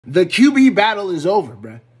The QB battle is over,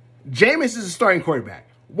 bruh. Jameis is a starting quarterback.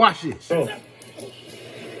 Watch this. Oh.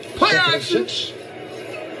 Play action.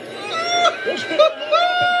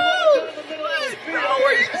 Bro,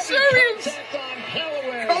 are you serious?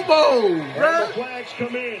 Come on, bro. Flags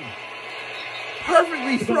come in.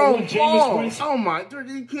 Perfectly thrown ball. Oh my, dude,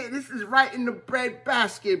 you can't. This is right in the bread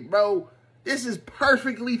basket, bro. This is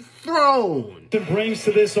perfectly thrown. It brings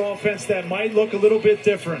to this offense that might look a little bit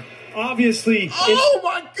different. Obviously. Oh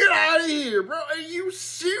my, get out of here, bro. Are you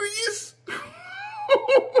serious?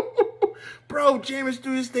 Bro, Jameis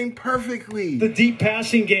threw this thing perfectly. The deep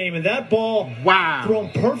passing game and that ball. Wow. Thrown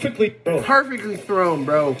perfectly. Perfectly thrown,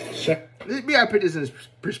 bro. We gotta put this in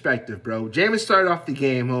perspective, bro. Jameis started off the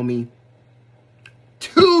game, homie.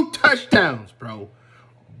 2 touchdowns, bro.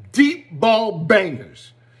 Deep ball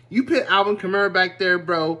bangers. You put Alvin Kamara back there,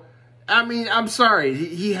 bro. I mean, I'm sorry.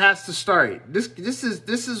 He has to start. This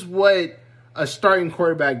is what a starting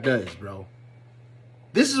quarterback does, bro.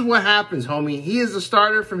 This is what happens, homie. He is a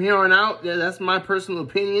starter from here on out. Yeah, that's my personal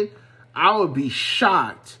opinion. I would be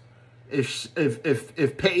shocked if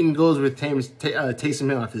Peyton goes with Taysom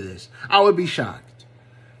Hill after this. I would be shocked.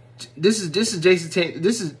 This is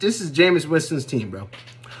Jameis Winston's team, bro.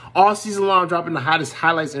 All season long, dropping the hottest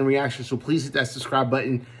highlights and reactions. So please hit that subscribe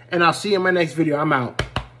button, and I'll see you in my next video. I'm out.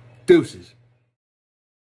 Deuces.